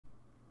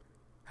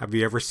Have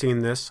you ever seen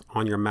this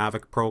on your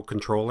Mavic Pro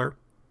controller?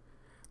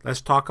 Let's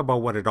talk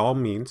about what it all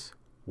means,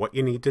 what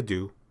you need to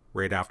do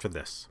right after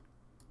this.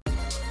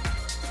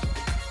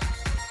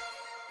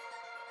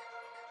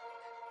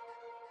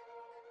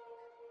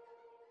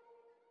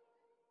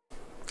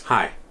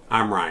 Hi,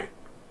 I'm Ryan.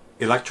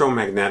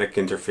 Electromagnetic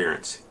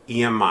interference,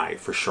 EMI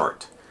for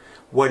short.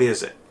 What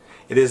is it?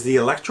 It is the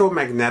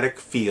electromagnetic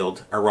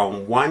field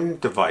around one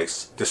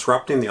device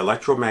disrupting the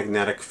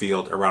electromagnetic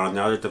field around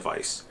another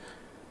device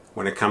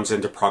when it comes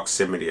into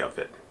proximity of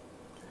it.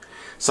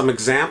 Some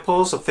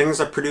examples of things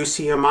that produce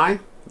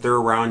EMI, they're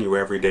around you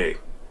every day.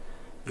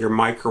 Your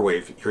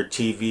microwave, your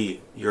TV,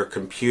 your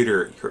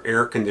computer, your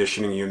air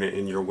conditioning unit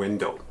in your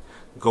window.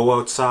 Go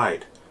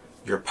outside,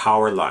 your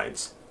power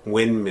lines,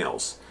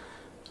 windmills,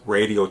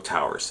 radio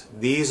towers.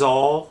 These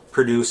all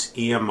produce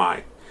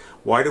EMI.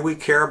 Why do we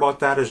care about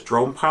that as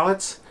drone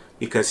pilots?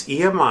 Because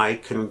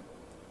EMI can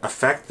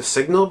affect the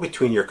signal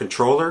between your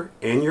controller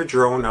and your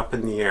drone up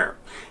in the air.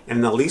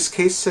 In the least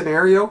case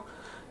scenario,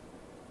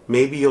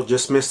 maybe you'll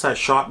just miss that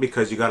shot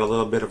because you got a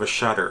little bit of a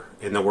shudder.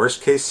 In the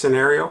worst case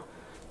scenario,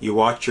 you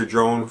watch your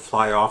drone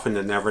fly off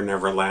into Never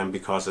Never Land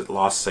because it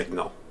lost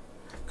signal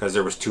because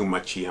there was too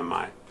much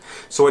EMI.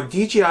 So what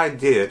DJI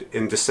did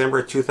in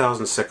December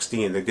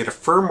 2016, they did a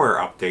firmware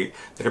update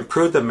that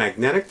improved the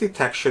magnetic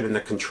detection in the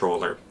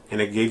controller,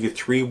 and it gave you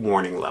 3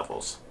 warning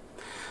levels.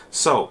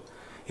 So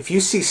if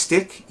you see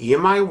stick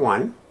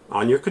EMI1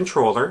 on your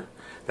controller,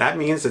 that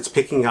means it's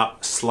picking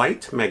up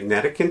slight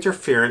magnetic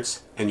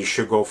interference and you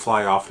should go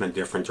fly off in a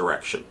different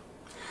direction.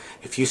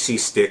 If you see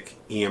stick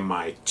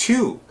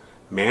EMI2,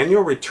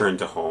 manual return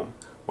to home,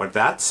 what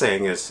that's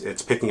saying is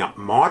it's picking up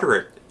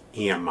moderate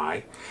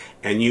EMI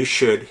and you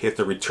should hit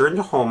the return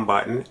to home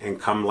button and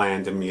come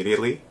land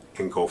immediately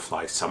and go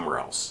fly somewhere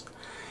else.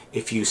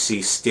 If you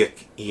see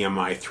stick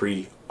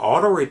EMI3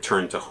 auto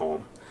return to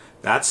home,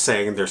 that's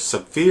saying there's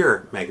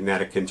severe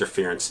magnetic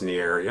interference in the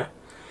area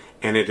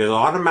and it is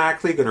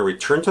automatically going to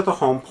return to the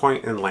home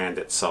point and land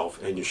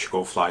itself and you should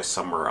go fly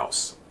somewhere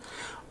else.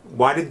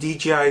 Why did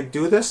DJI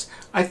do this?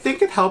 I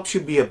think it helps you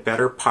be a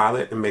better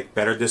pilot and make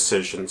better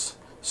decisions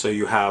so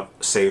you have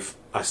a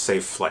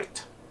safe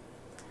flight.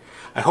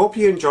 I hope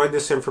you enjoyed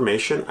this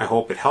information. I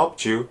hope it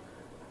helped you.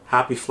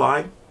 Happy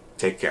flying.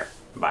 Take care.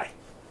 Bye.